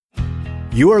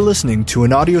You are listening to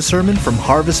an audio sermon from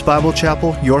Harvest Bible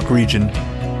Chapel, York Region.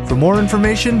 For more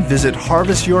information, visit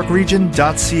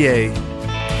harvestyorkregion.ca.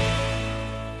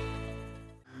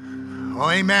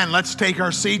 Well, amen. Let's take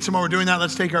our seats, and while we're doing that,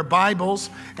 let's take our Bibles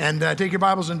and take your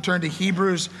Bibles and turn to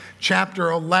Hebrews chapter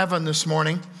 11 this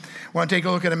morning. We want to take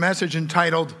a look at a message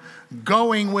entitled,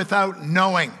 Going Without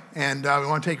Knowing. And we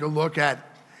want to take a look at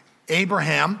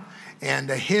Abraham and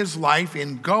his life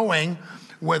in going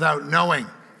without knowing.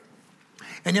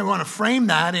 And you want to frame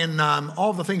that in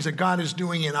all the things that God is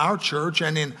doing in our church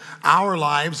and in our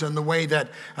lives and the way that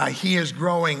he is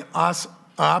growing us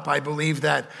up. I believe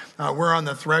that we're on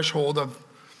the threshold of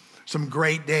some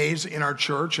great days in our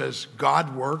church as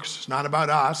God works. It's not about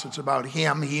us, it's about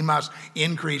him. He must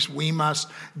increase, we must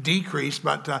decrease.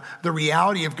 But the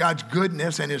reality of God's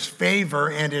goodness and his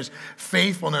favor and his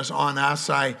faithfulness on us,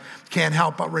 I can't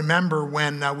help but remember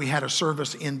when we had a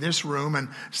service in this room and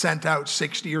sent out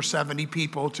 60 or 70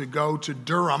 people to go to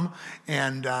Durham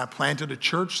and planted a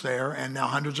church there. And now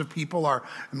hundreds of people are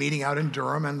meeting out in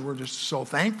Durham, and we're just so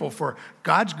thankful for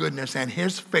God's goodness and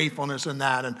his faithfulness in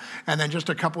that. And then just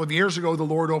a couple of years ago, the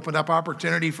Lord opened up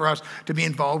opportunity for us to be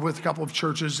involved with a couple of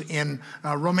churches in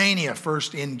Romania,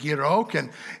 first in Giroc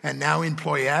and now in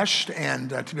Ploiești, and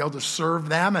to be able to serve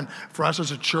them, and for us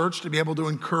as a church to be able to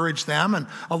encourage them, and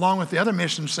along with the other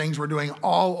missions things we're doing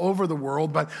all over the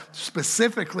world. But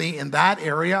specifically in that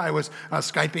area, I was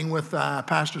Skyping with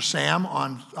Pastor Sam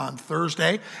on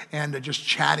Thursday and just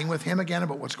chatting with him again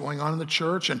about what's going on in the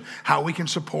church and how we can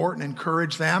support and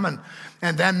encourage them.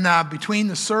 And then between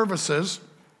the services,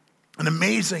 an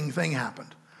amazing thing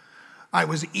happened. I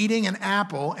was eating an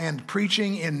apple and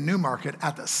preaching in Newmarket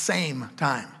at the same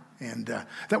time. And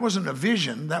that wasn't a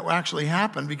vision. That actually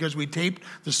happened because we taped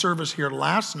the service here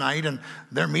last night, and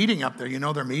they're meeting up there. You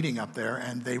know, they're meeting up there,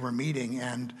 and they were meeting,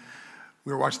 and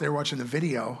they were watching the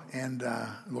video, and the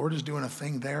Lord is doing a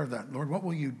thing there that, Lord, what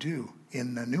will you do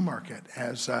in Newmarket?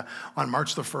 As on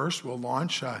March the 1st, we'll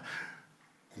launch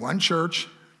one church,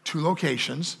 2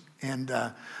 locations, and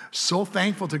so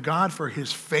thankful to God for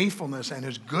his faithfulness and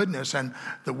his goodness and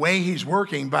the way he's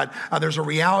working. But there's a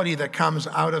reality that comes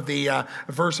out of the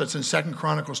verse that's in 2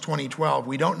 Chronicles 20:12.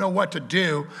 We don't know what to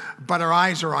do, but our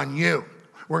eyes are on you.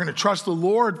 We're going to trust the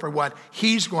Lord for what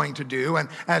he's going to do. And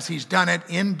as he's done it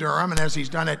in Durham, and as he's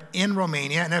done it in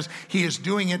Romania, and as he is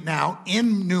doing it now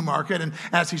in Newmarket, and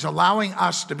as he's allowing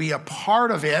us to be a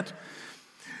part of it,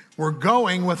 we're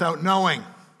going without knowing.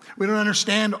 We don't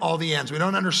understand all the ends. We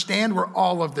don't understand where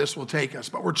all of this will take us.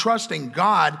 But we're trusting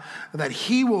God that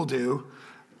he will do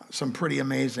some pretty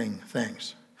amazing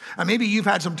things. Maybe you've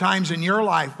had some times in your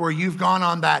life where you've gone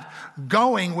on that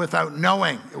going without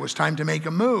knowing. It was time to make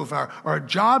a move, or a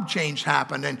job change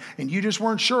happened, and you just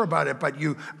weren't sure about it, but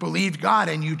you believed God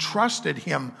and you trusted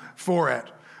him for it.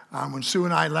 When Sue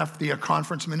and I left the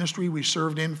conference ministry we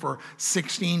served in for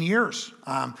 16 years,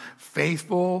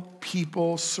 faithful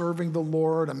people serving the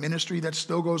Lord, a ministry that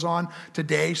still goes on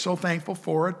today, so thankful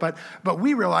for it. But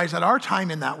we realized that our time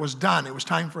in that was done. It was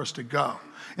time for us to go.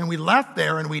 And we left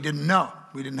there and we didn't know.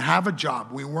 We didn't have a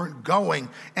job. We weren't going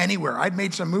anywhere. I'd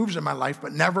made some moves in my life,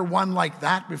 but never one like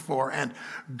that before. And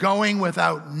going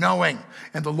without knowing.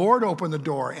 And the Lord opened the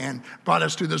door and brought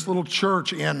us to this little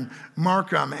church in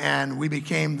Markham. And we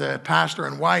became the pastor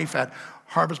and wife at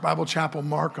Harvest Bible Chapel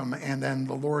Markham. And then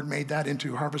the Lord made that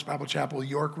into Harvest Bible Chapel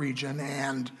York Region.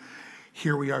 And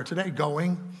here we are today,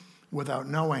 going without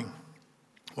knowing.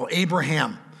 Well,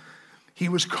 Abraham, he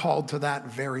was called to that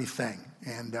very thing.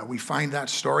 And we find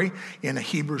that story in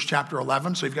Hebrews chapter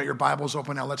 11. So you've got your Bibles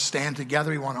open now. Let's stand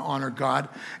together. We want to honor God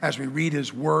as we read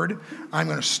his word. I'm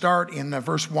going to start in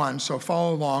verse 1. So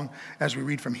follow along as we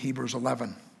read from Hebrews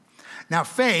 11. Now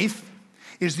faith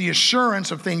is the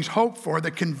assurance of things hoped for, the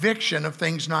conviction of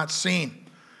things not seen.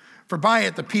 For by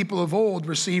it the people of old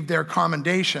received their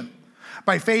commendation.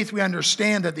 By faith we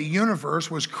understand that the universe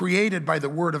was created by the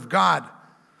word of God,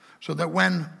 so that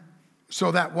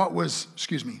what was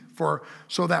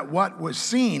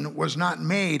seen was not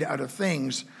made out of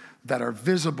things that are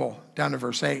visible. Down to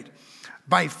verse 8.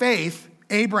 By faith,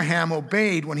 Abraham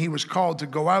obeyed when he was called to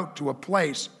go out to a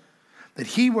place that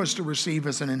he was to receive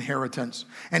as an inheritance.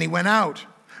 And he went out,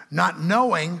 not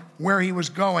knowing where he was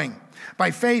going.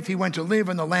 By faith, he went to live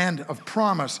in the land of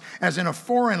promise, as in a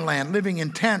foreign land, living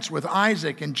in tents with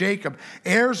Isaac and Jacob,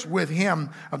 heirs with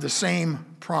him of the same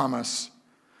promise.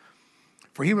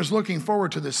 For he was looking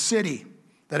forward to the city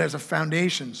that has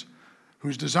foundations,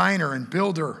 whose designer and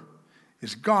builder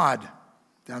is God.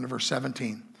 Down to verse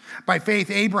 17. By faith,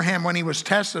 Abraham, when he was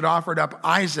tested, offered up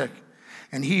Isaac.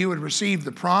 And he who had received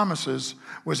the promises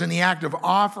was in the act of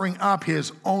offering up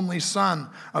his only son,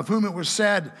 of whom it was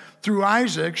said, through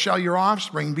Isaac shall your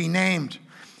offspring be named.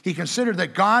 He considered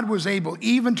that God was able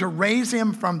even to raise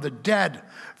him from the dead,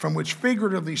 from which,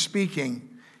 figuratively speaking,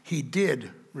 he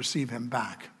did receive him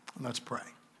back. Let's pray.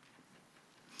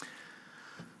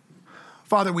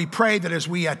 Father, we pray that as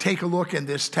we take a look in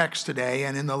this text today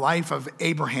and in the life of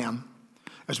Abraham,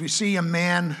 as we see a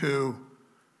man who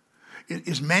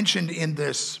is mentioned in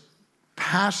this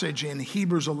passage in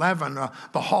Hebrews 11,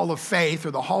 the hall of faith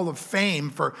or the hall of fame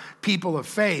for people of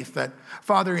faith, that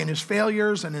Father, in his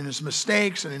failures and in his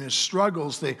mistakes and in his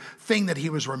struggles, the thing that he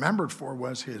was remembered for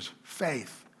was his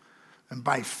faith. And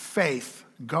by faith,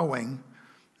 going,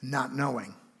 not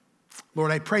knowing.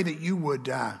 Lord, I pray that you would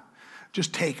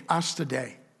just take us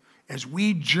today. As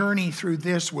we journey through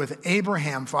this with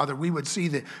Abraham, Father, we would see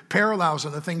the parallels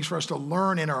and the things for us to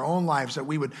learn in our own lives, that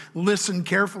we would listen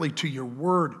carefully to your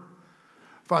word.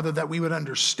 Father, that we would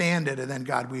understand it, and then,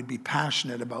 God, we'd be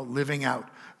passionate about living out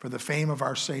for the fame of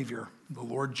our Savior, the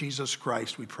Lord Jesus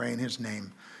Christ. We pray in his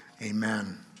name.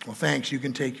 Amen. Well, thanks. You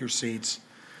can take your seats.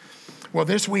 Well,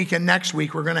 this week and next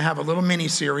week, we're going to have a little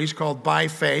mini-series called By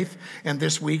Faith, and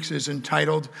this week's is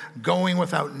entitled Going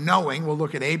Without Knowing. We'll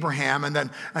look at Abraham, and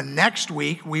then next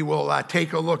week, we will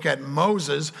take a look at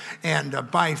Moses, and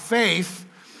by faith,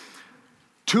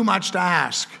 too much to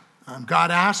ask.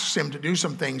 God asks him to do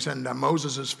some things, and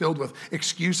Moses is filled with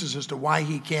excuses as to why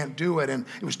he can't do it, and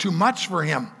it was too much for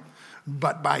him.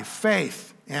 But by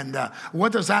faith. And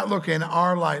what does that look like in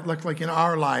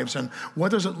our lives? And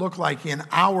what does it look like in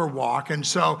our walk? And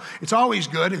so it's always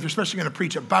good, if you're especially going to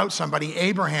preach about somebody,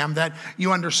 Abraham, that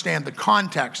you understand the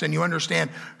context and you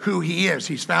understand who he is.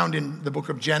 He's found in the book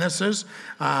of Genesis.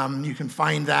 You can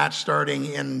find that starting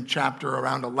in chapter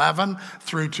around 11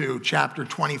 through to chapter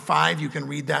 25. You can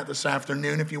read that this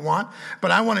afternoon if you want.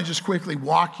 But I want to just quickly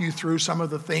walk you through some of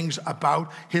the things about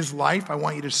his life. I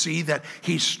want you to see that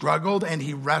he struggled and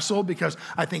he wrestled, because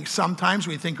I think sometimes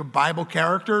we think of Bible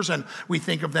characters and we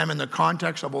think of them in the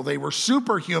context of, well, they were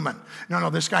superhuman.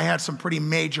 No, this guy had some pretty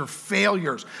major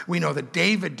failures. We know that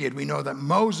David did. We know that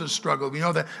Moses struggled. We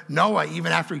know that Noah,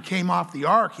 even after he came off the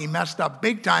ark, he messed up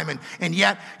big time. And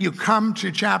yet you come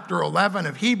to chapter 11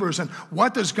 of Hebrews, and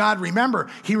what does God remember?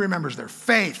 He remembers their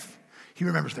faith. He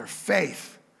remembers their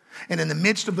faith. And in the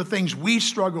midst of the things we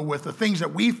struggle with, the things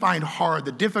that we find hard,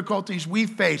 the difficulties we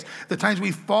face, the times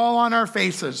we fall on our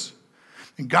faces,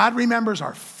 and God remembers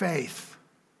our faith.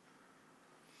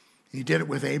 He did it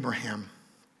with Abraham.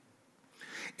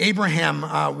 Abraham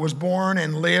was born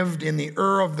and lived in the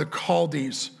Ur of the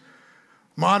Chaldees,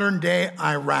 modern-day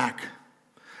Iraq,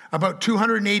 about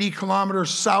 280 kilometers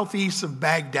southeast of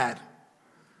Baghdad.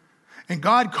 And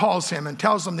God calls him and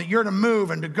tells him that you're to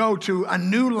move and to go to a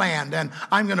new land, and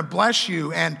I'm going to bless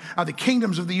you, and the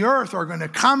kingdoms of the earth are going to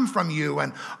come from you,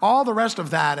 and all the rest of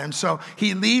that. And so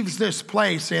he leaves this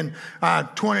place in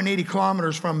 280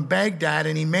 kilometers from Baghdad,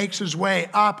 and he makes his way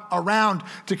up around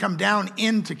to come down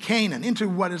into Canaan, into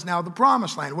what is now the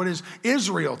Promised Land, what is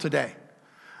Israel today.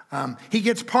 He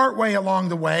gets partway along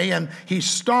the way, and he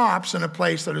stops in a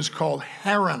place that is called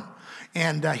Haran.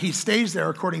 And he stays there,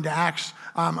 according to Acts,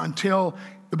 until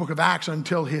the book of Acts,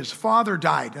 until his father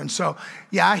died. And so,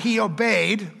 he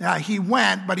obeyed. He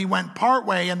went, but he went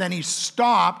partway, and then he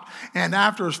stopped. And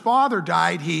after his father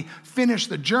died, he finished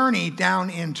the journey down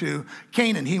into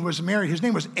Canaan. He was married. His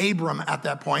name was Abram at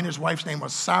that point. His wife's name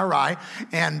was Sarai,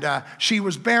 and she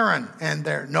was barren, and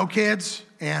there no kids.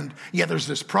 And yet there's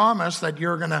this promise that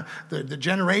you're going to, the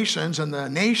generations and the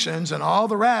nations and all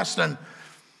the rest, and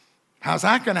how's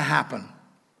that going to happen?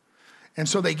 And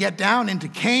so they get down into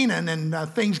Canaan, and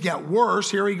things get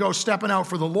worse. Here he goes stepping out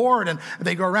for the Lord, and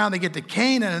they go around, they get to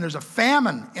Canaan, and there's a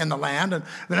famine in the land, and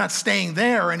they're not staying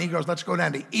there. And he goes, let's go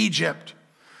down to Egypt.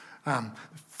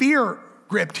 Fear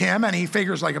gripped him, and he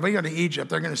figures, like, if I go to Egypt,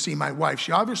 they're going to see my wife.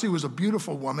 She obviously was a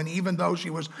beautiful woman, even though she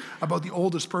was about the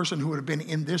oldest person who would have been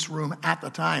in this room at the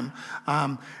time.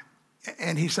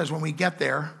 And he says, when we get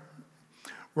there,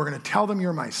 we're going to tell them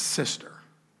you're my sister.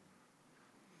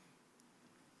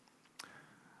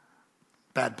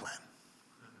 Bad plan.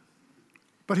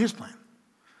 But his plan.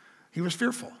 He was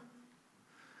fearful.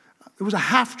 It was a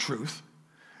half-truth.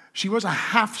 She was a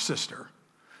half-sister.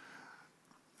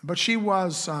 But she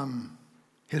was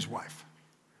his wife.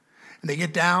 And they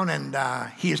get down, and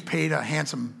he is paid a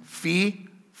handsome fee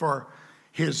for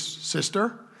his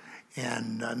sister.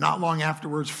 And not long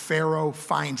afterwards, Pharaoh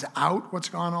finds out what's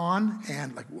gone on.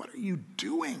 And like, what are you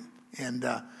doing? And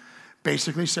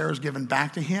basically, Sarah's given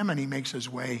back to him, and he makes his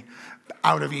way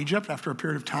out of Egypt after a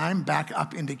period of time, back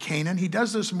up into Canaan. He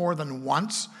does this more than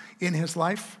once in his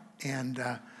life.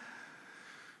 And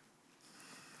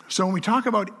so when we talk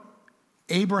about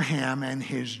Abraham and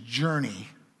his journey,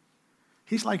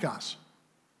 he's like us.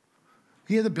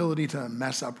 He had the ability to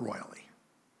mess up royally.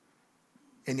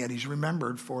 And yet he's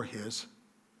remembered for his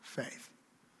faith.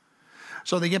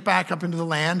 So they get back up into the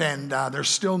land, and there's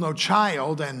still no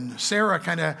child. And Sarai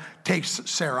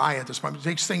at this point,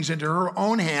 takes things into her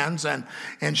own hands.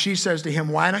 And she says to him,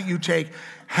 why don't you take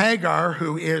Hagar,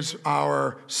 who is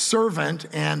our servant,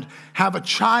 and have a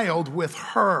child with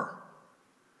her?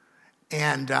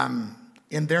 And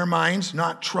in their minds,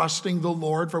 not trusting the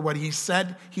Lord for what he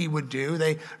said he would do,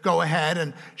 they go ahead,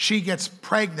 and she gets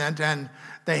pregnant, and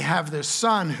they have this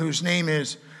son whose name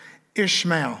is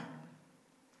Ishmael.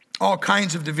 All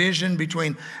kinds of division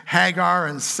between Hagar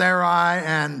and Sarai,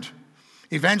 and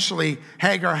eventually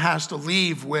Hagar has to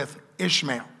leave with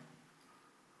Ishmael.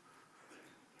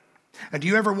 And do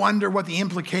you ever wonder what the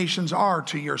implications are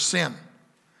to your sin?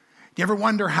 Do you ever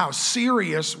wonder how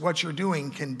serious what you're doing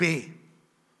can be?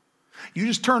 You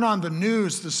just turn on the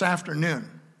news this afternoon,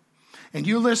 and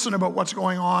you listen about what's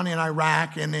going on in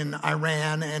Iraq and in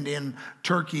Iran and in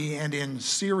Turkey and in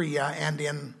Syria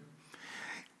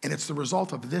and it's the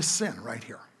result of this sin right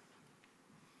here.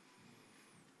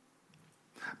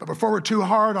 But before we're too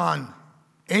hard on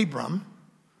Abram,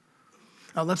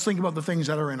 let's think about the things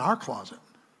that are in our closet.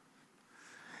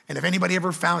 And if anybody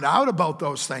ever found out about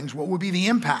those things, what would be the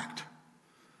impact?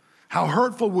 How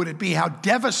hurtful would it be? How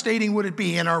devastating would it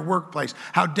be in our workplace?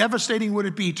 How devastating would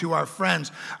it be to our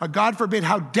friends? God forbid,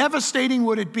 how devastating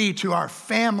would it be to our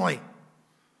family?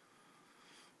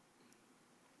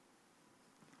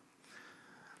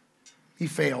 He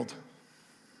failed,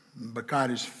 but God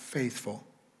is faithful.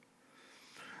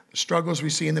 The struggles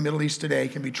we see in the Middle East today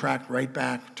can be tracked right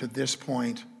back to this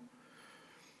point,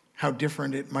 how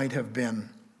different it might have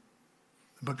been.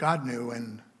 But God knew,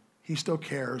 and he still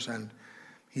cares, and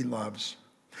he loves.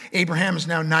 Abraham is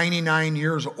now 99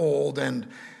 years old, and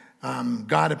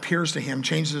God appears to him,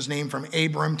 changes his name from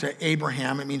Abram to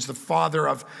Abraham. It means the father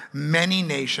of many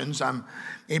nations.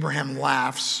 Abraham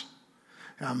laughs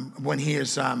when he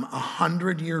is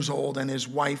 100 years old and his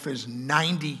wife is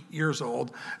 90 years old.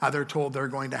 They're told they're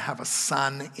going to have a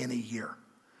son in a year.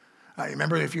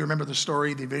 If you remember the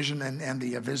story, the vision and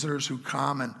the visitors who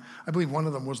come, and I believe one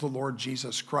of them was the Lord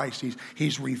Jesus Christ.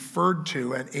 He's referred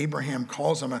to, and Abraham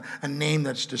calls him a name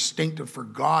that's distinctive for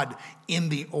God in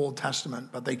the Old Testament.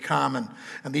 But they come,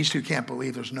 and these two can't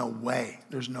believe there's no way.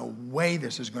 There's no way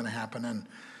this is going to happen. And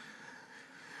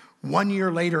 1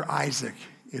 year later, Isaac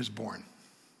is born.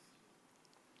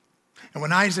 And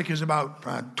when Isaac is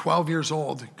about 12 years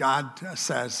old, God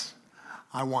says,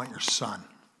 I want your son.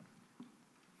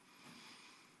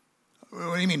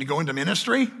 What do you mean, to go into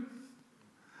ministry?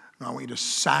 No, I want you to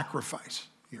sacrifice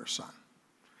your son.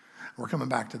 We're coming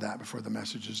back to that before the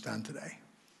message is done today.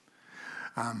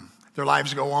 Their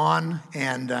lives go on,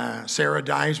 and Sarah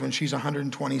dies when she's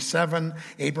 127.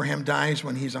 Abraham dies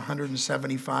when he's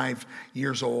 175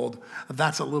 years old.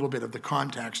 That's a little bit of the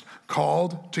context.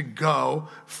 Called to go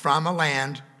from a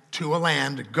land to a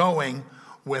land, going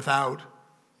without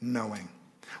knowing.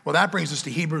 Well, that brings us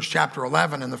to Hebrews chapter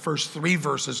 11 and the first 3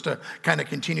 verses to kind of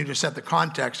continue to set the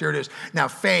context. Here it is. Now,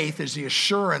 faith is the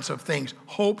assurance of things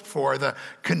hoped for, the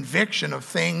conviction of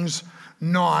things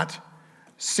not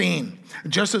seen.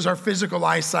 Just as our physical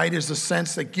eyesight is the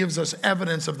sense that gives us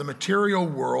evidence of the material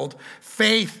world,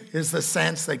 faith is the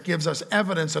sense that gives us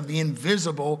evidence of the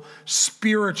invisible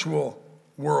spiritual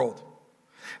world.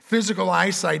 Physical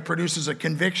eyesight produces a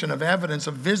conviction of evidence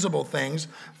of visible things.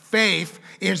 Faith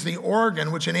is the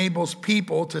organ which enables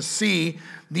people to see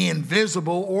the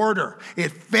invisible order.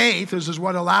 Faith is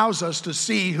what allows us to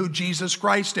see who Jesus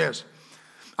Christ is.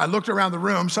 I looked around the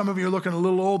room. Some of you are looking a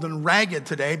little old and ragged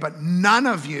today, but none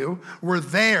of you were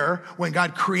there when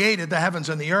God created the heavens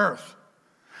and the earth.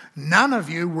 None of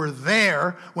you were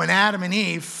there when Adam and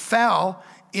Eve fell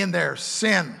in their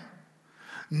sin.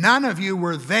 None of you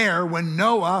were there when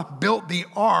Noah built the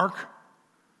ark.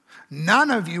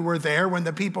 None of you were there when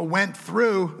the people went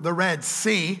through the Red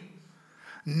Sea.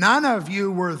 None of you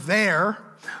were there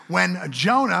when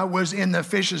Jonah was in the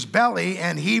fish's belly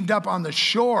and heaved up on the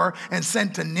shore and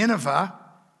sent to Nineveh.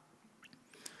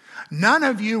 None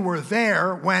of you were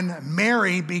there when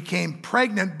Mary became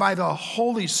pregnant by the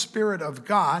Holy Spirit of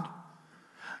God.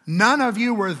 None of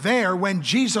you were there when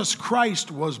Jesus Christ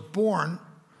was born.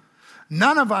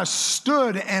 None of us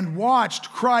stood and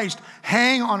watched Christ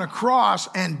hang on a cross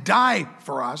and die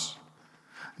for us.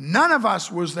 None of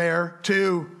us was there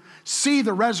to see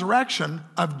the resurrection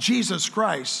of Jesus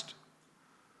Christ.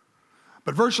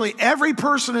 But virtually every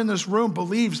person in this room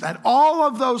believes that all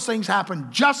of those things happen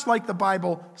just like the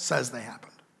Bible says they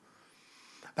happened.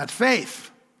 That's faith.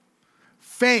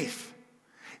 Faith.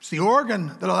 It's the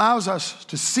organ that allows us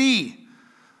to see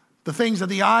the things that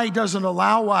the eye doesn't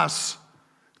allow us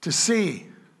to see.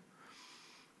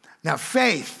 Now,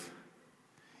 faith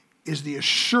is the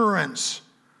assurance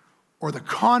or the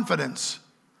confidence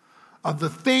of the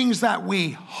things that we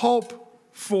hope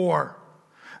for,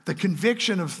 the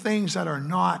conviction of things that are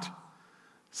not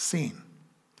seen.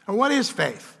 And what is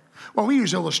faith? Well, we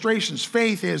use illustrations.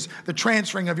 Faith is the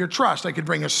transferring of your trust. I could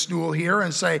bring a stool here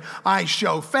and say, I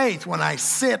show faith when I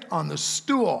sit on the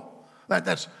stool.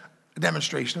 That's a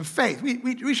demonstration of faith.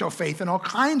 We show faith in all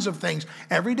kinds of things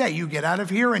every day. You get out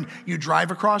of here and you drive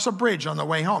across a bridge on the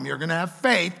way home. You're going to have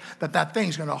faith that that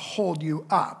thing's going to hold you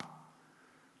up.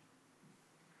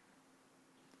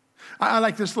 I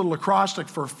like this little acrostic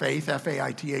for faith,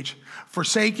 F-A-I-T-H.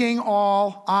 Forsaking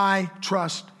all, I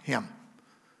trust him.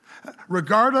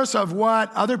 Regardless of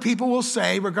what other people will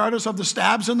say, regardless of the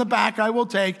stabs in the back I will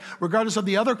take, regardless of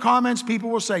the other comments people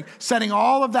will say, setting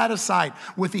all of that aside,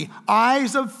 with the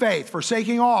eyes of faith,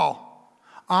 forsaking all,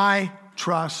 I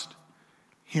trust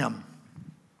him.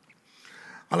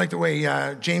 I like the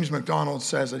way James MacDonald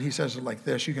says it. He says it like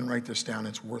this. You can write this down.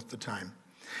 It's worth the time.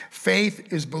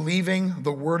 Faith is believing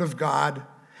the word of God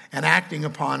and acting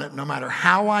upon it no matter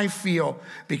how I feel,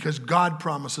 because God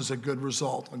promises a good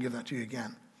result. I'll give that to you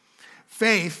again.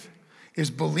 Faith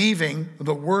is believing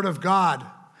the word of God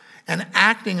and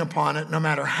acting upon it no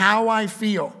matter how I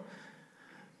feel,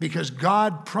 because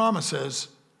God promises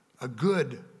a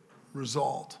good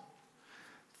result.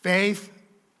 Faith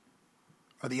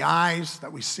are the eyes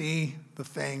that we see the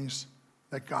things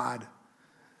that God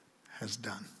has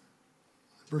done.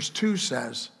 Verse 2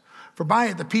 says, for by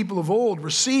it the people of old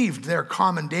received their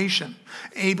commendation.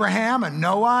 Abraham and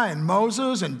Noah and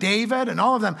Moses and David and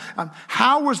all of them.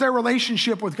 How was their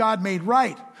relationship with God made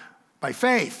right? By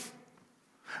faith.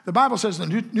 The Bible says in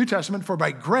the New Testament, for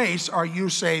by grace are you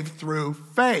saved through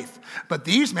faith. But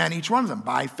these men, each one of them,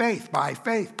 by faith, by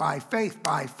faith, by faith,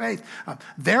 by faith.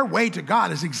 Their way to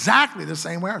God is exactly the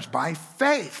same way as by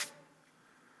faith.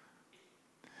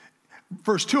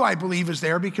 Verse 2, I believe, is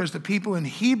there because the people in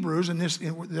Hebrews, and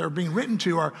they're being written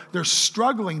to, they're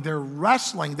struggling, they're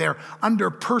wrestling, they're under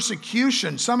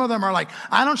persecution. Some of them are like,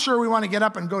 I'm not sure we want to get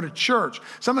up and go to church.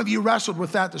 Some of you wrestled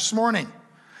with that this morning.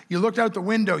 You looked out the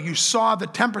window, you saw the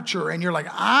temperature, and you're like,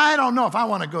 I don't know if I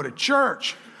want to go to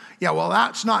church. Yeah, well,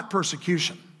 that's not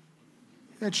persecution.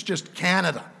 It's just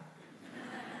Canada.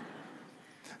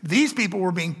 These people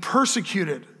were being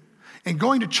persecuted. And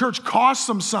going to church cost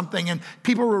them something, and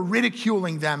people were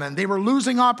ridiculing them, and they were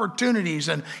losing opportunities.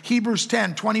 And Hebrews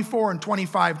 10, 24 and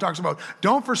 25 talks about,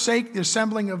 don't forsake the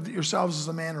assembling of yourselves as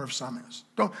the manner of some is.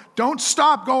 Don't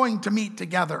stop going to meet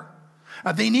together.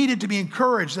 They needed to be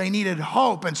encouraged. They needed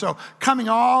hope. And so coming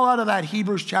all out of that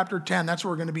Hebrews chapter 10, that's where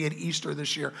we're going to be at Easter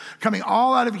this year. Coming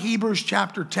all out of Hebrews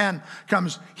chapter 10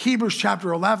 comes Hebrews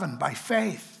chapter 11, by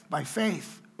faith, by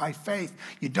faith. By faith.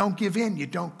 You don't give in. You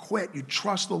don't quit. You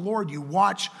trust the Lord. You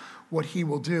watch what he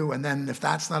will do. And then if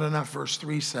that's not enough, verse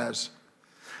 3 says,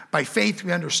 by faith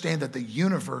we understand that the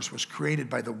universe was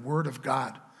created by the word of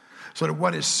God, so that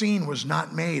what is seen was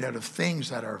not made out of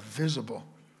things that are visible.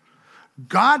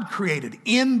 God created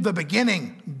in the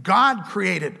beginning. God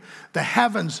created the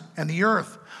heavens and the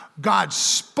earth. God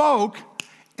spoke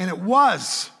and it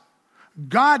was.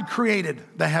 God created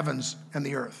the heavens and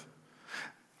the earth.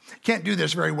 Can't do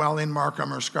this very well in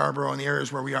Markham or Scarborough in the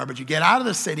areas where we are, but you get out of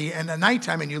the city and at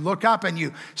nighttime and you look up and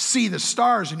you see the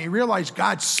stars and you realize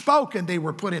God spoke and they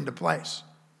were put into place.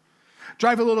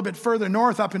 Drive a little bit further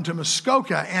north up into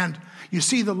Muskoka and you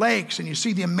see the lakes and you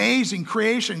see the amazing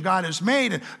creation God has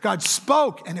made, and God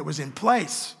spoke and it was in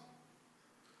place.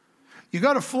 You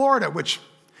go to Florida, which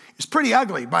is pretty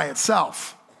ugly by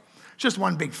itself. It's just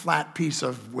one big flat piece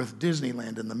with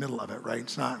Disneyland in the middle of it, right?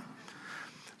 It's not.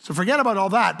 So forget about all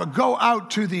that, but go out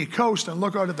to the coast and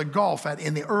look out at the Gulf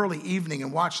in the early evening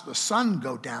and watch the sun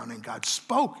go down, and God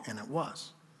spoke, and it was.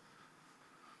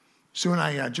 Sue and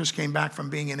I just came back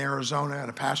from being in Arizona at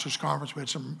a pastor's conference. We had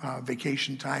some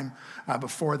vacation time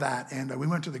before that, and we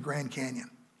went to the Grand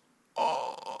Canyon.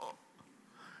 Oh,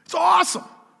 it's awesome.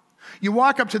 You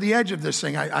walk up to the edge of this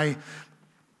thing. I'm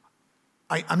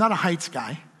not a heights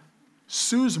guy.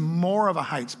 Sue's more of a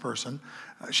heights person.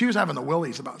 She was having the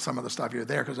willies about some of the stuff here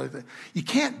there, because you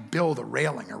can't build a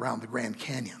railing around the Grand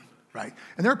Canyon, right?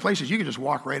 And there are places you can just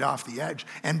walk right off the edge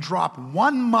and drop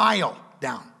 1 mile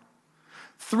down.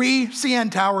 3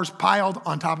 CN towers piled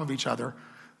on top of each other.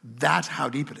 That's how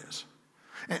deep it is.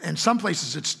 And some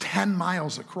places it's 10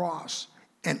 miles across.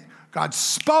 And God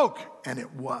spoke, and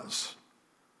it was.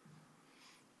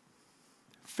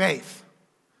 Faith.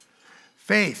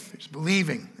 Faith is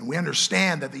believing, and we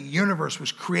understand that the universe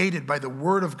was created by the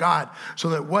Word of God, so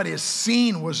that what is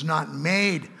seen was not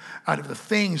made out of the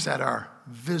things that are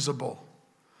visible.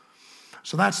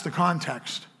 So that's the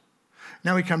context.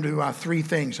 Now we come to three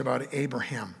things about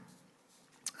Abraham.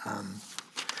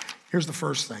 Here's the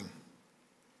first thing.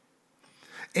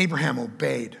 Abraham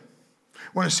obeyed. I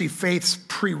want to see faith's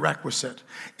prerequisite.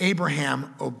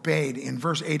 Abraham obeyed. In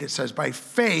verse 8 it says, by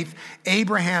faith,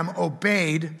 Abraham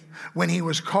obeyed when he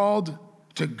was called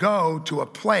to go to a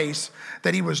place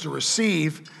that he was to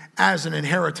receive as an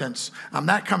inheritance.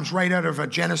 That comes right out of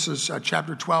Genesis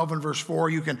chapter 12 and verse 4.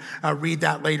 You can read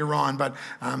that later on, but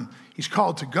he's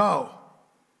called to go.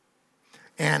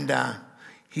 And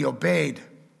he obeyed.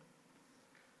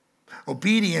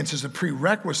 Obedience is a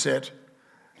prerequisite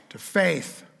to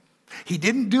faith. He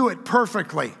didn't do it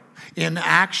perfectly. In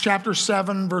Acts chapter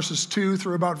 7, verses 2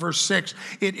 through about verse 6,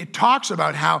 it talks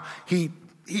about how he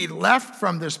left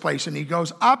from this place and he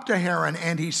goes up to Haran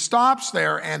and he stops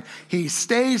there and he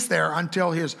stays there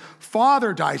until his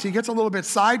father dies. He gets a little bit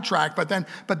sidetracked,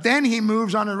 but then he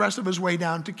moves on the rest of his way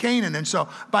down to Canaan. And so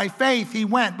by faith he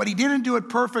went, but he didn't do it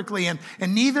perfectly, and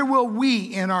neither will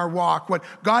we in our walk. What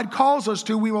God calls us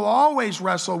to, we will always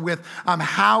wrestle with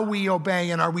how we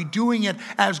obey, and are we doing it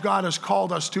as God has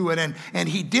called us to it. And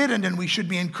he didn't, and we should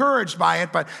be encouraged by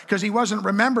it, but because he wasn't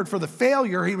remembered for the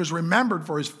failure, he was remembered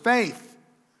for his faith.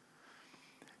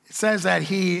 It says that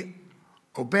he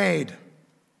obeyed.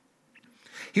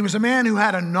 He was a man who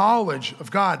had a knowledge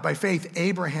of God. By faith,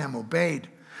 Abraham obeyed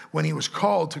when he was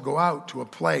called to go out to a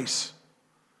place.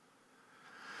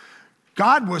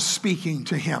 God was speaking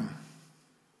to him.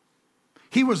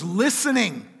 He was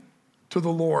listening to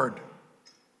the Lord.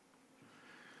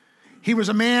 He was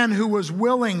a man who was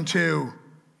willing to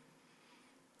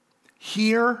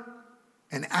hear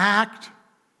and act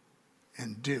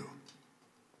and do.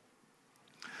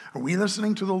 Are we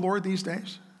listening to the Lord these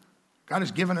days? God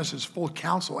has given us his full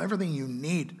counsel. Everything you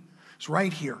need is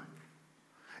right here.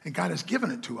 And God has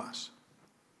given it to us.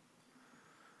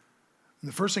 And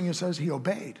the first thing it says, he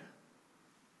obeyed.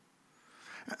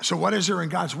 So what is there in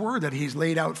God's word that he's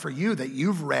laid out for you that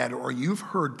you've read or you've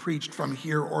heard preached from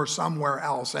here or somewhere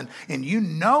else? And you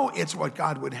know it's what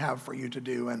God would have for you to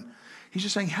do. And he's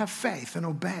just saying, have faith and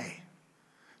obey.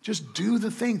 Just do the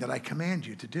thing that I command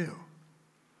you to do.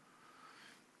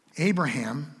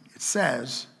 Abraham, it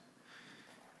says,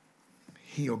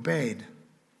 he obeyed.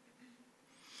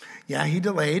 Yeah, he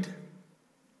delayed.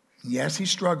 Yes, he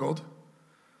struggled.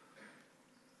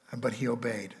 But he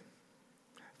obeyed.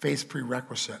 Faith's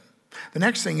prerequisite. The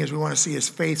next thing is we want to see is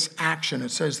faith's action.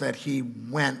 It says that he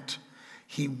went.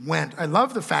 He went. I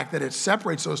love the fact that it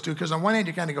separates those two, because on one hand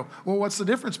you kind of go, well, what's the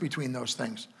difference between those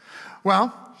things?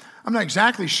 Well, I'm not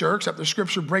exactly sure, except the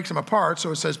scripture breaks them apart. So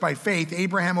it says, by faith,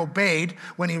 Abraham obeyed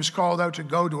when he was called out to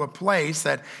go to a place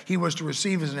that he was to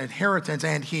receive as an inheritance,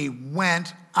 and he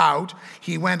went out.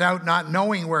 He went out not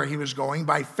knowing where he was going.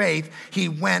 By faith, he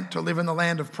went to live in the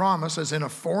land of promise, as in a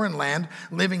foreign land,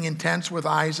 living in tents with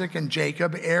Isaac and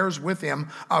Jacob, heirs with him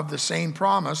of the same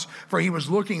promise. For he was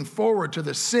looking forward to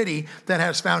the city that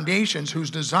has foundations, whose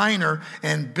designer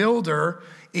and builder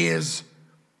is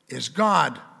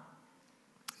God.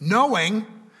 Knowing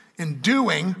and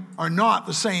doing are not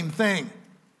the same thing.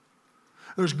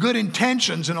 There's good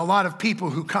intentions in a lot of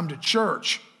people who come to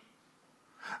church.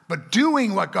 But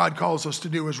doing what God calls us to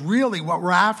do is really what we're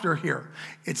after here.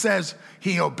 It says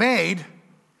he obeyed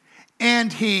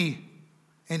and he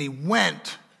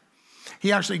went.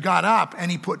 He actually got up and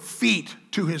he put feet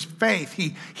to his faith.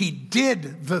 He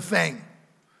did the thing.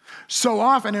 So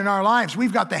often in our lives,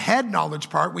 we've got the head knowledge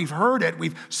part. We've heard it.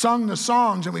 We've sung the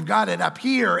songs and we've got it up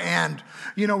here. And,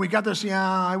 we got this,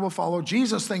 I will follow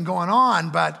Jesus thing going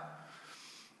on. But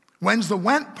when's the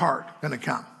went part going to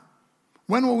come?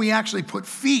 When will we actually put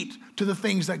feet to the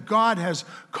things that God has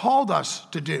called us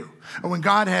to do? Or when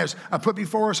God has put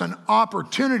before us an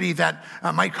opportunity that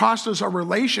might cost us a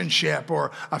relationship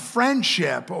or a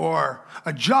friendship or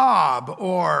a job,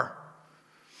 or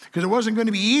because it wasn't going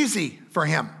to be easy for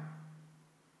him.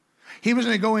 He was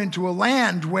going to go into a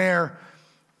land where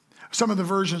some of the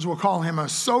versions will call him a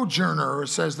sojourner, or it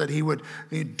says that he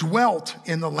dwelt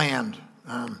in the land.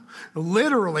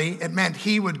 Literally, it meant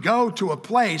he would go to a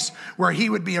place where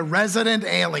he would be a resident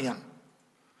alien.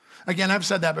 Again, I've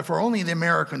said that before. Only the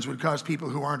Americans would cause people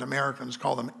who aren't Americans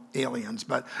call them aliens.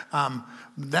 But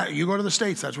that you go to the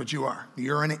States, that's what you are.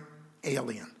 You're an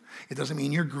alien. It doesn't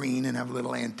mean you're green and have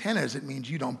little antennas. It means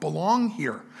you don't belong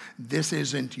here. This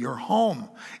isn't your home.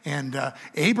 And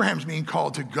Abraham's being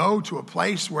called to go to a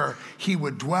place where he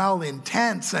would dwell in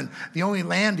tents. And the only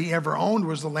land he ever owned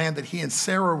was the land that he and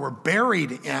Sarah were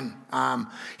buried in.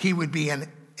 He would be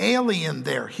an alien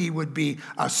there. He would be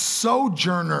a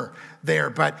sojourner there.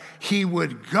 But he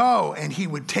would go and he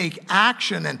would take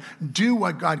action and do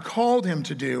what God called him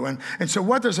to do. And so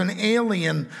what does an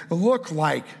alien look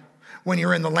like when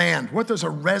you're in the land? What does a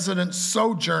resident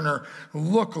sojourner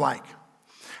look like?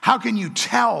 How can you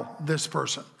tell this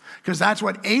person? Because that's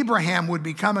what Abraham would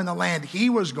become in the land he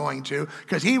was going to,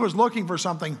 because he was looking for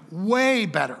something way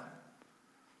better.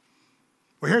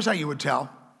 Well, here's how you would tell.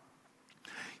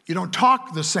 You don't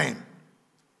talk the same.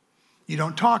 You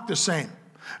don't talk the same.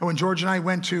 And when George and I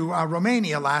went to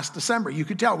Romania last December, you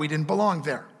could tell we didn't belong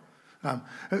there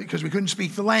because we couldn't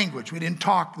speak the language. We didn't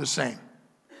talk the same.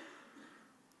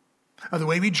 The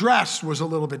way we dressed was a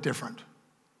little bit different.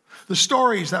 The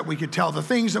stories that we could tell, the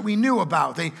things that we knew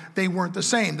about, they weren't the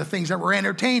same. The things that were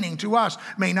entertaining to us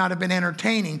may not have been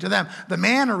entertaining to them. The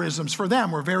mannerisms for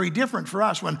them were very different for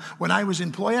us. When I was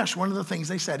in Ploiești, one of the things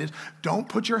they said is, don't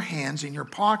put your hands in your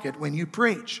pocket when you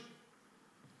preach.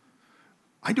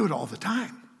 I do it all the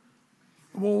time.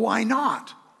 Well, why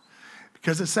not?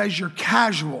 Because it says you're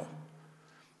casual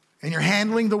and you're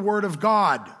handling the word of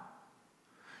God.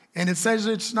 And it says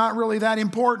it's not really that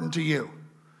important to you.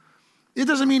 It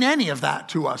doesn't mean any of that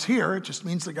to us here. It just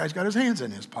means the guy's got his hands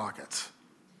in his pockets.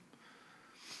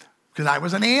 Because I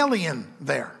was an alien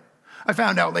there. I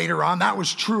found out later on that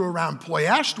was true around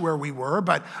Ploiești where we were,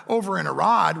 but over in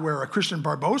Arad, where Christian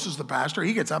Barbosa is the pastor,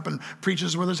 he gets up and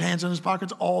preaches with his hands in his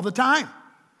pockets all the time.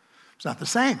 It's not the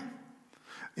same.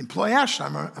 In Ploiești,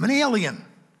 I'm an alien.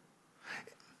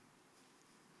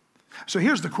 So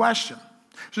here's the question.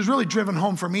 This was really driven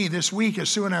home for me this week as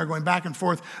Sue and I are going back and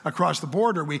forth across the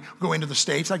border. We go into the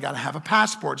States. I got to have a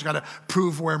passport. It's got to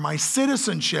prove where my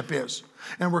citizenship is.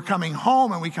 And we're coming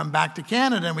home and we come back to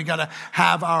Canada and we got to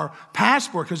have our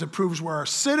passport because it proves where our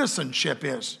citizenship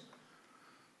is.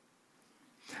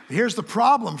 Here's the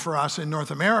problem for us in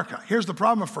North America. Here's the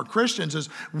problem for Christians is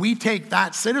we take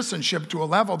that citizenship to a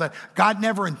level that God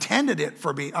never intended it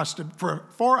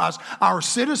for us. Our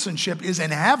citizenship is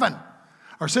in heaven.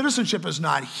 Our citizenship is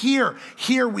not here.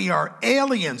 Here we are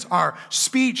aliens. Our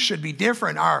speech should be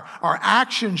different. Our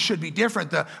actions should be different.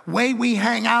 The way we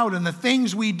hang out and the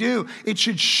things we do, it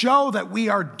should show that we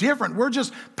are different. We're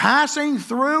just passing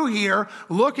through here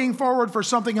looking forward for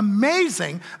something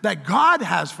amazing that God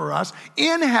has for us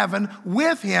in heaven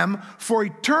with him for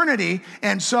eternity.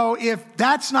 And so if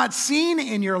that's not seen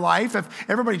in your life, if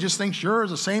everybody just thinks you're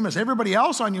the same as everybody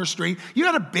else on your street, you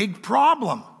got a big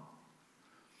problem.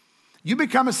 You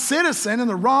become a citizen in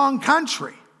the wrong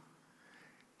country.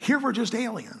 Here we're just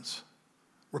aliens.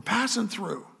 We're passing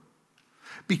through.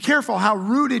 Be careful how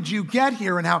rooted you get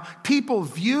here and how people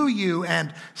view you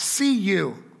and see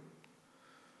you.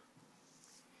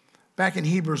 Back in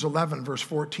Hebrews 11, verse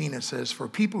 14, it says, "For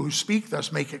people who speak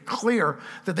thus make it clear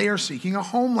that they are seeking a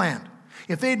homeland.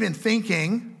 If they had been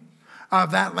thinking of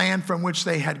that land from which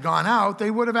they had gone out, they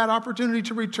would have had opportunity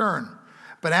to return.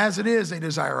 But as it is, they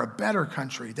desire a better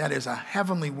country, that is a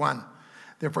heavenly one.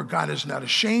 Therefore, God is not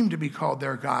ashamed to be called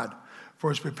their God, for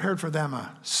it's prepared for them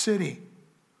a city."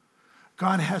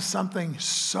 God has something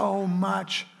so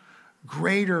much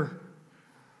greater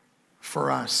for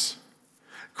us.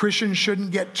 Christians shouldn't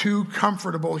get too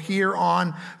comfortable here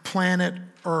on planet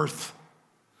Earth.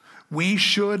 We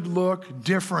should look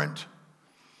different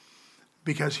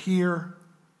because here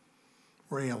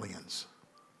we're aliens.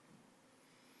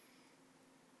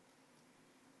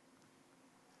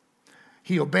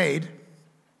 He obeyed.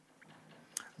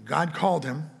 God called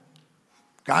him.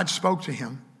 God spoke to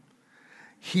him.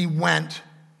 He went.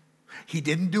 He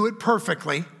didn't do it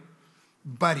perfectly,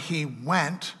 but he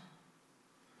went.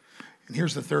 And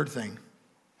here's the third thing.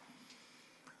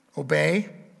 Obey,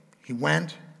 he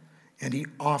went, and he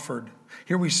offered.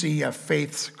 Here we see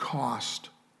faith's cost.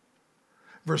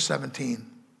 Verse 17.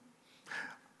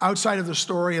 Outside of the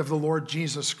story of the Lord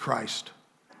Jesus Christ,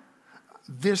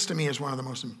 this to me is one of the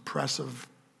most impressive,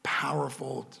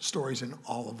 powerful stories in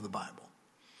all of the Bible.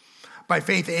 By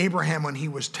faith, Abraham, when he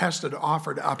was tested,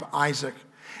 offered up Isaac,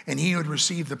 and he who had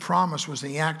received the promise was in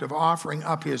the act of offering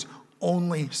up his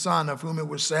only son, of whom it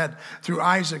was said, "Through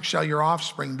Isaac shall your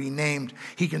offspring be named."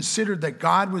 He considered that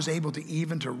God was able to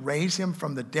even to raise him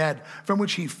from the dead, from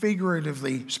which he,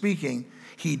 figuratively speaking,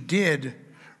 he did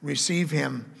receive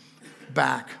him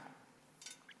back.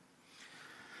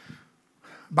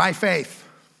 By faith,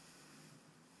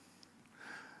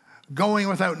 going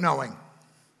without knowing,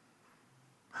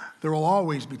 There will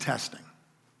always be testing.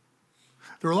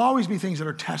 There will always be things that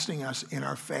are testing us in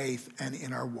our faith and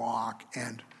in our walk.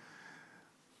 And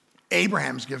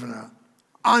Abraham's given an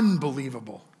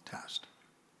unbelievable test.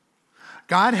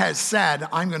 God has said,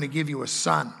 I'm going to give you a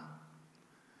son.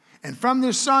 And from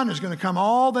this son is going to come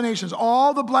all the nations.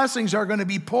 All the blessings are going to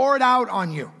be poured out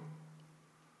on you.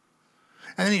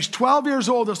 And then he's 12 years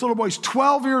old. This little boy's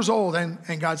 12 years old.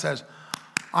 And God says,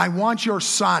 I want your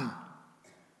son.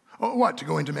 Oh, what, to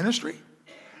go into ministry?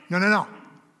 No.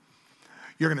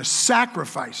 You're going to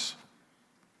sacrifice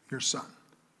your son.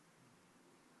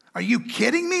 Are you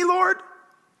kidding me, Lord?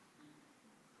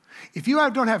 If you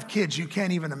don't have kids, you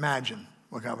can't even imagine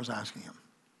what God was asking him.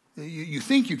 You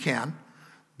think you can,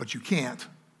 but you can't.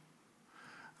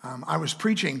 I was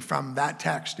preaching from that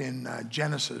text in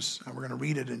Genesis, and we're going to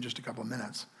read it in just a couple of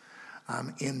minutes,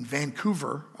 in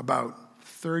Vancouver about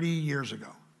 30 years ago.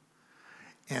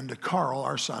 And Carl,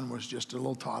 our son, was just a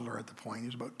little toddler at the point. He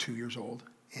was about 2 years old.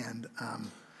 And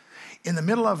in the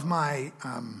middle of my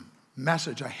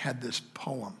message, I had this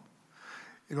poem.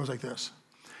 It goes like this.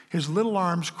 His little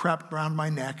arms crept around my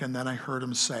neck, and then I heard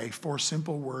him say, 4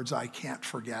 simple words I can't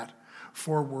forget,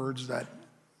 4 words that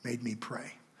made me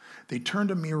pray. They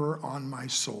turned a mirror on my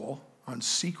soul, on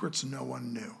secrets no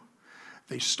one knew.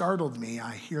 They startled me,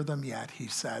 I hear them yet. He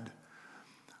said,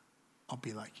 I'll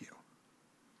be like you.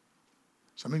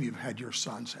 Some of you have had your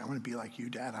son say, I want to be like you,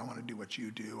 Dad. I want to do what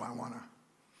you do. I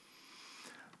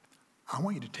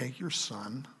want you to take your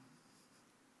son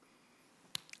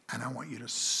and I want you to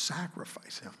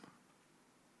sacrifice him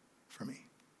for me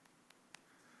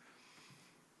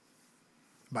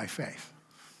by faith.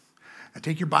 Now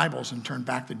take your Bibles and turn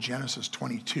back to Genesis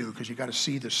 22 because you got to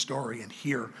see this story and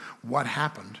hear what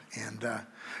happened and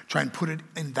try and put it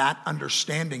in that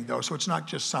understanding though. So it's not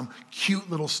just some cute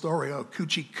little story, oh,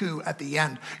 coochie coo at the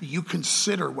end. You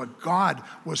consider what God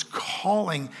was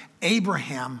calling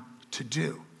Abraham to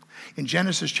do. In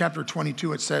Genesis chapter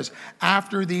 22, it says,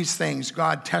 after these things,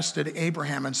 God tested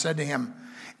Abraham and said to him,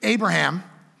 Abraham,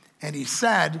 and he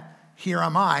said, here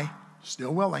am I,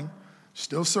 still willing,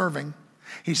 still serving.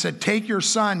 He said, take your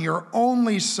son, your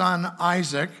only son,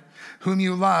 Isaac, whom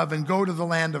you love, and go to the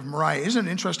land of Moriah. Isn't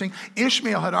it interesting?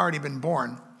 Ishmael had already been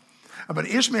born, but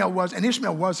Ishmael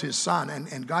was his son,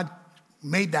 and God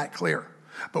made that clear.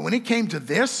 But when it came to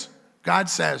this, God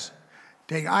says,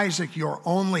 take Isaac, your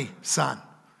only son.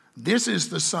 This is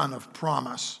the son of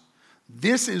promise.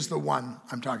 This is the one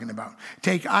I'm talking about.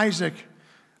 Take Isaac,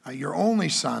 your only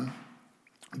son,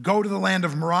 go to the land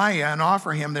of Moriah and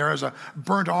offer him there as a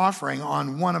burnt offering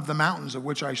on one of the mountains of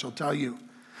which I shall tell you.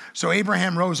 So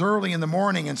Abraham rose early in the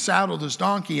morning and saddled his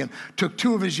donkey and took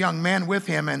 2 of his young men with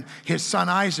him and his son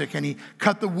Isaac, and he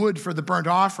cut the wood for the burnt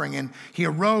offering, and he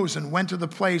arose and went to the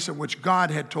place at which God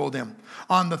had told him.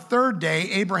 On the 3rd day,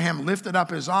 Abraham lifted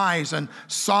up his eyes and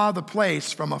saw the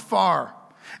place from afar.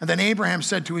 And then Abraham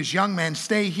said to his young men,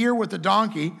 stay here with the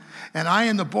donkey, and I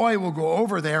and the boy will go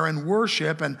over there and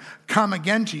worship and come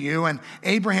again to you. And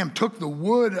Abraham took the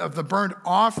wood of the burnt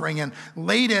offering and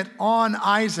laid it on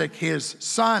Isaac, his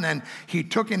son, and he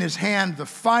took in his hand the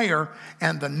fire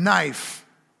and the knife.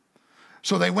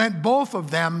 So they went both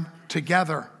of them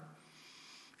together.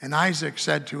 And Isaac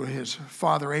said to his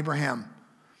father Abraham,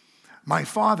 my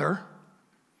father.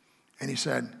 And he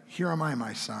said, here am I,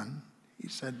 my son. He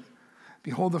said,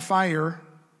 behold the fire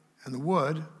and the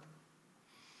wood,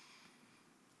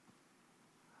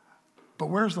 but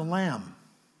where's the lamb?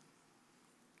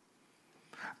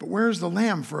 But where's the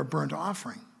lamb for a burnt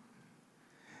offering?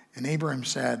 And Abraham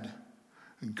said,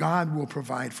 God will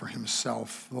provide for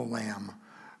himself the lamb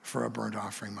for a burnt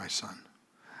offering, my son.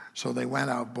 So they went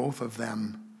out, both of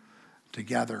them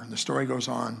together. And the story goes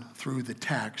on through the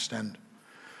text, and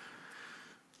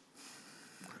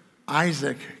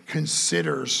Isaac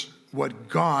considers what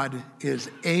God is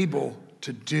able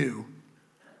to do.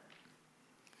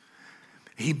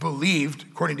 He believed,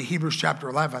 according to Hebrews chapter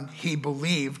 11, he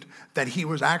believed that he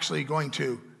was actually going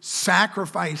to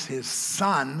sacrifice his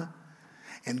son,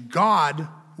 and God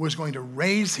was going to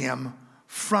raise him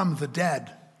from the dead.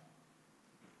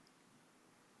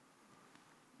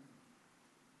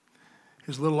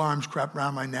 His little arms crept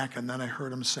around my neck, and then I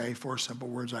heard him say 4 simple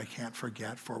words I can't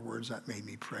forget, 4 words that made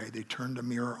me pray. They turned a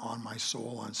mirror on my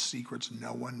soul, on secrets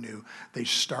no one knew. They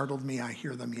startled me, I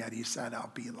hear them yet. He said,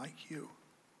 I'll be like you.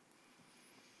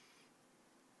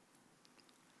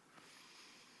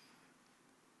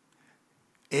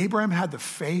 Abraham had the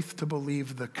faith to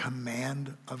believe the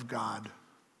command of God,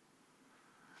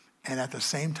 and at the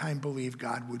same time believe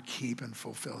God would keep and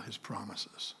fulfill his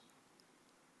promises.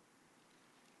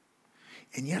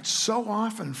 And yet so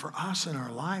often for us in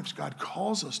our lives, God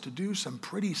calls us to do some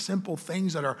pretty simple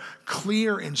things that are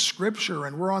clear in Scripture.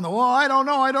 And we're on the, I don't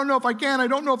know if I can. I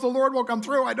don't know if the Lord will come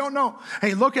through. I don't know.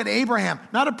 Hey, look at Abraham.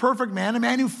 Not a perfect man, a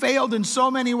man who failed in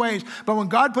so many ways. But when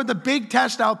God put the big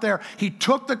test out there, he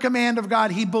took the command of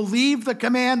God. He believed the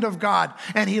command of God.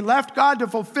 And he left God to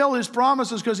fulfill his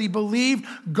promises because he believed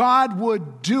God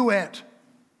would do it.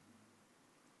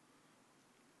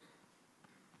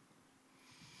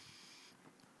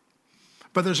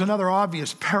 But there's another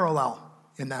obvious parallel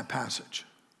in that passage.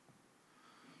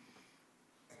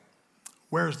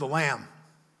 Where's the Lamb?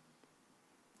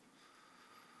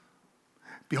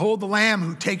 Behold the Lamb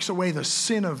who takes away the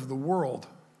sin of the world.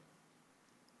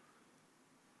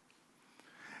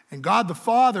 And God the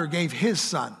Father gave his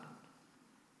Son.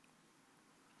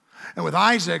 And with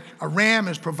Isaac, a ram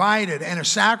is provided and a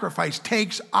sacrifice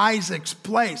takes Isaac's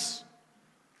place.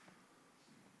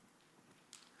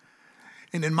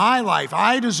 And in my life,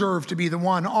 I deserve to be the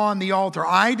one on the altar.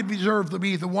 I deserve to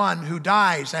be the one who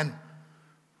dies.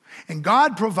 And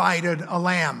God provided a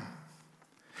lamb.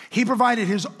 He provided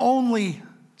his only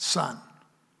Son.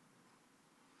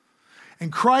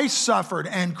 And Christ suffered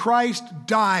and Christ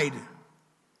died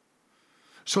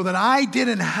so that I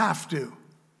didn't have to.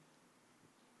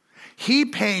 He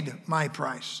paid my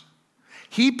price.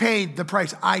 He paid the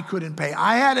price I couldn't pay.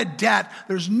 I had a debt.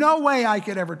 There's no way I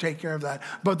could ever take care of that.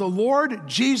 But the Lord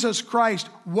Jesus Christ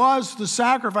was the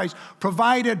sacrifice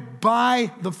provided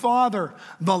by the Father,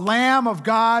 the Lamb of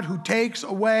God who takes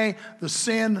away the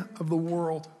sin of the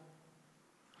world.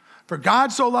 For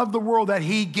God so loved the world that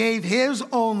he gave his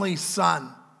only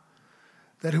Son,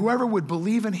 that whoever would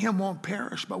believe in him won't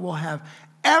perish, but will have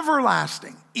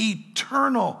everlasting,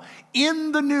 eternal,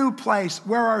 in the new place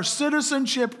where our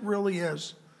citizenship really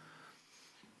is.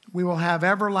 We will have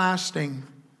everlasting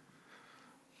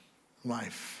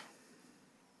life.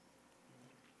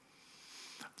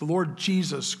 The Lord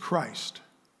Jesus Christ,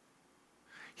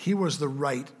 he was the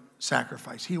right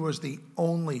sacrifice. He was the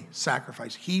only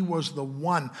sacrifice. He was the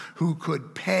one who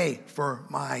could pay for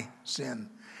my sin,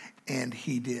 and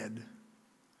he did.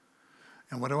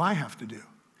 And what do I have to do?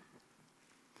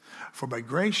 For by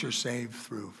grace you're saved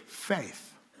through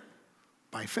faith.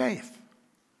 By faith.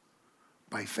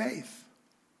 By faith.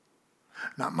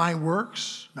 Not my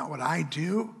works, not what I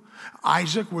do.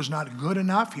 Isaac was not good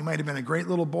enough. He might have been a great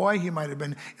little boy. He might have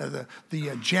been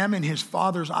the gem in his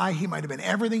father's eye. He might have been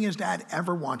everything his dad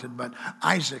ever wanted, but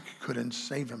Isaac couldn't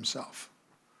save himself.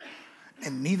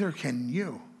 And neither can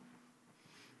you.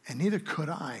 And neither could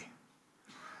I.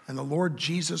 And the Lord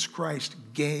Jesus Christ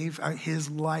gave his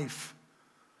life.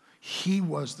 He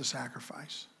was the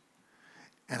sacrifice.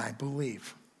 And I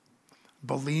believe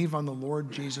on the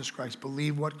Lord Jesus Christ.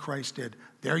 Believe what Christ did.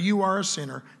 There you are, a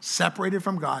sinner, separated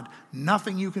from God.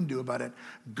 Nothing you can do about it.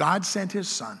 God sent his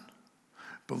Son.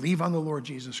 Believe on the Lord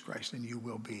Jesus Christ and you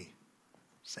will be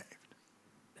saved.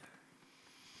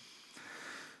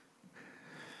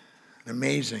 An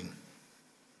amazing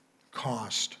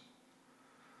cost.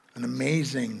 An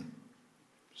amazing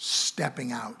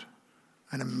stepping out.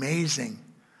 An amazing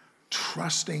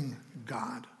trusting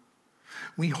God.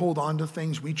 We hold on to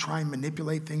things. We try and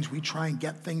manipulate things. We try and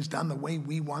get things done the way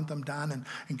we want them done.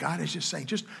 And God is just saying,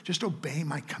 just obey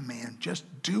my command. Just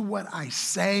do what I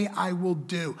say I will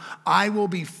do. I will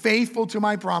be faithful to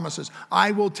my promises.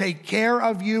 I will take care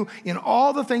of you in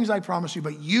all the things I promise you.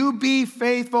 But you be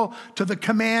faithful to the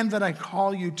command that I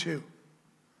call you to.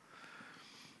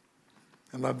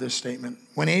 I love this statement.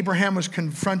 When Abraham was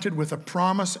confronted with a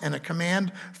promise and a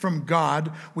command from God,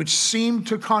 which seemed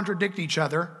to contradict each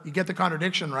other, you get the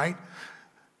contradiction, right?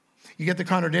 You get the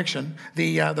contradiction.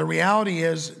 The reality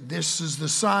is this is the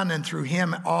Son, and through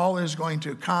him all is going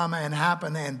to come and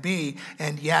happen and be,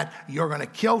 and yet you're going to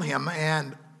kill him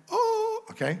and,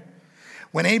 okay?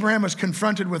 When Abraham was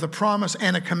confronted with a promise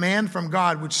and a command from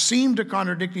God, which seemed to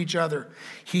contradict each other,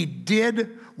 he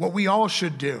did what we all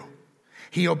should do.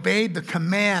 He obeyed the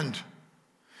command,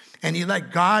 and he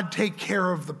let God take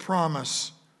care of the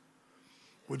promise,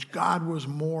 which God was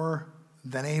more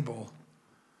than able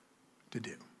to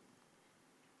do.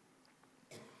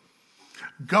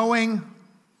 Going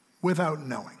without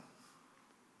knowing.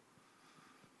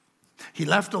 He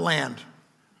left a land.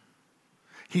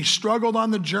 He struggled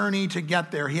on the journey to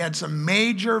get there. He had some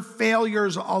major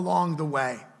failures along the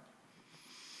way,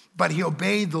 but he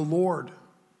obeyed the Lord.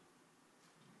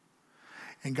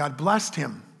 And God blessed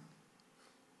him.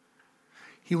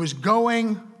 He was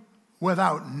going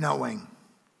without knowing.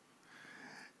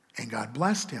 And God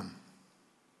blessed him.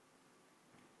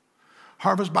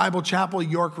 Harvest Bible Chapel,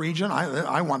 York Region.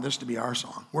 I want this to be our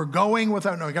song. We're going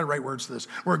without knowing. You got to write words to this.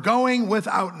 We're going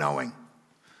without knowing.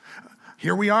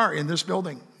 Here we are in this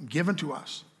building, given to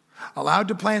us, allowed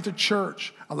to plant a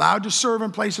church, allowed to serve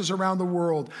in places around the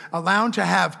world, allowed to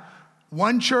have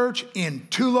one church in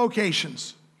 2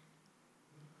 locations.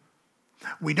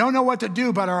 We don't know what to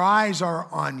do, but our eyes are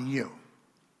on you.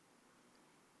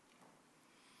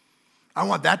 I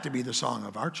want that to be the song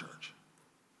of our church.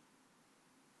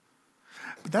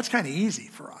 But that's kind of easy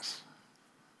for us,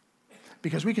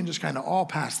 because we can just kind of all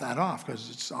pass that off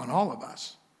because it's on all of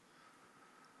us.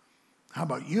 How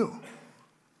about you?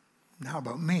 And how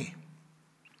about me?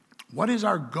 What is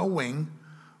our going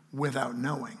without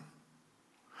knowing?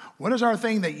 What is our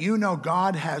thing that you know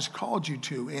God has called you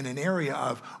to in an area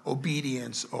of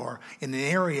obedience, or in an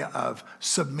area of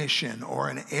submission, or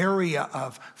an area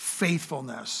of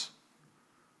faithfulness?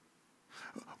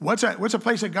 What's a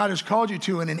place that God has called you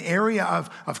to in an area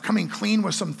of coming clean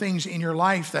with some things in your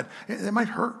life that might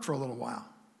hurt for a little while?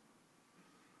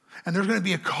 And there's going to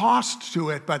be a cost to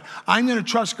it, but I'm going to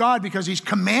trust God because he's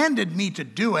commanded me to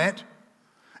do it.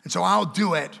 And so I'll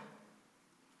do it.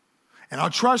 And I'll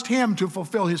trust him to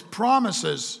fulfill his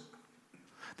promises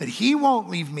that he won't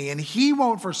leave me and he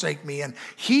won't forsake me and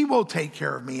he will take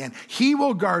care of me and he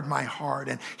will guard my heart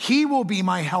and he will be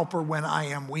my helper when I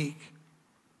am weak.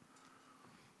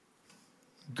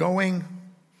 Going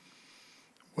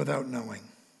without knowing.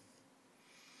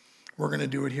 We're going to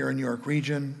do it here in York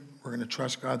Region. We're going to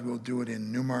trust God we'll do it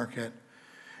in Newmarket.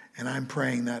 And I'm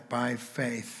praying that by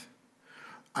faith,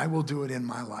 I will do it in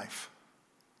my life.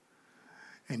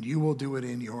 And you will do it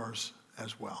in yours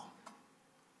as well.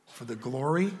 For the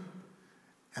glory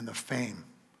and the fame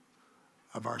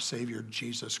of our Savior,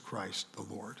 Jesus Christ, the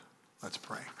Lord. Let's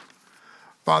pray.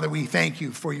 Father, we thank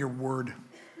you for your word.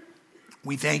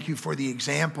 We thank you for the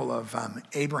example of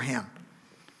Abraham.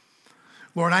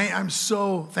 Lord, I'm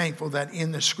so thankful that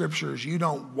in the scriptures you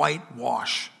don't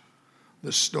whitewash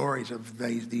the stories of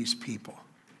these people.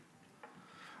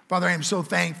 Father, I am so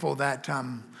thankful that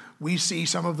we see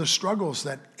some of the struggles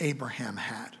that Abraham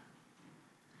had.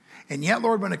 And yet,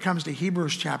 Lord, when it comes to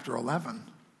Hebrews chapter 11,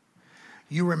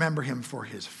 you remember him for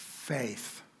his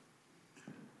faith.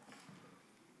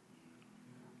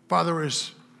 Father,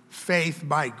 is faith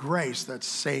by grace that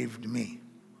saved me.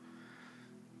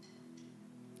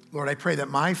 Lord, I pray that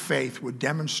my faith would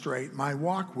demonstrate my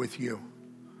walk with you.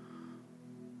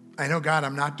 I know, God,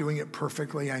 I'm not doing it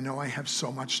perfectly. I know I have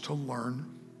so much to learn.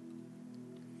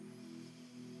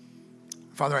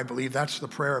 Father, I believe that's the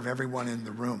prayer of everyone in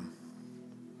the room.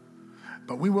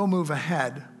 But we will move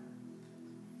ahead.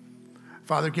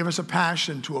 Father, give us a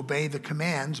passion to obey the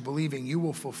commands, believing you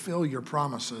will fulfill your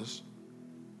promises.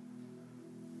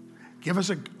 Give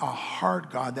us a heart,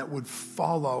 God, that would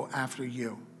follow after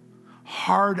you,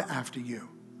 hard after you.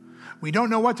 We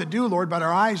don't know what to do, Lord, but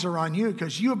our eyes are on you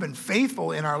because you have been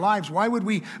faithful in our lives. Why would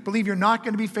we believe you're not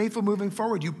going to be faithful moving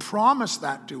forward? You promised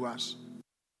that to us.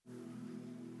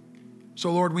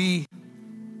 So, Lord, we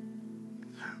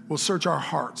will search our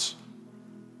hearts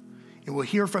and we'll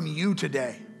hear from you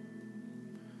today.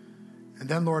 And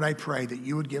then, Lord, I pray that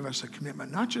you would give us a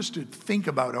commitment, not just to think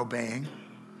about obeying,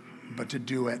 but to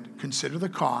do it. Consider the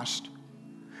cost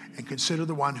and consider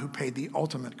the one who paid the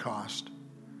ultimate cost.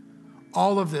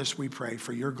 All of this we pray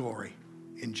for your glory.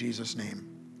 In Jesus' name.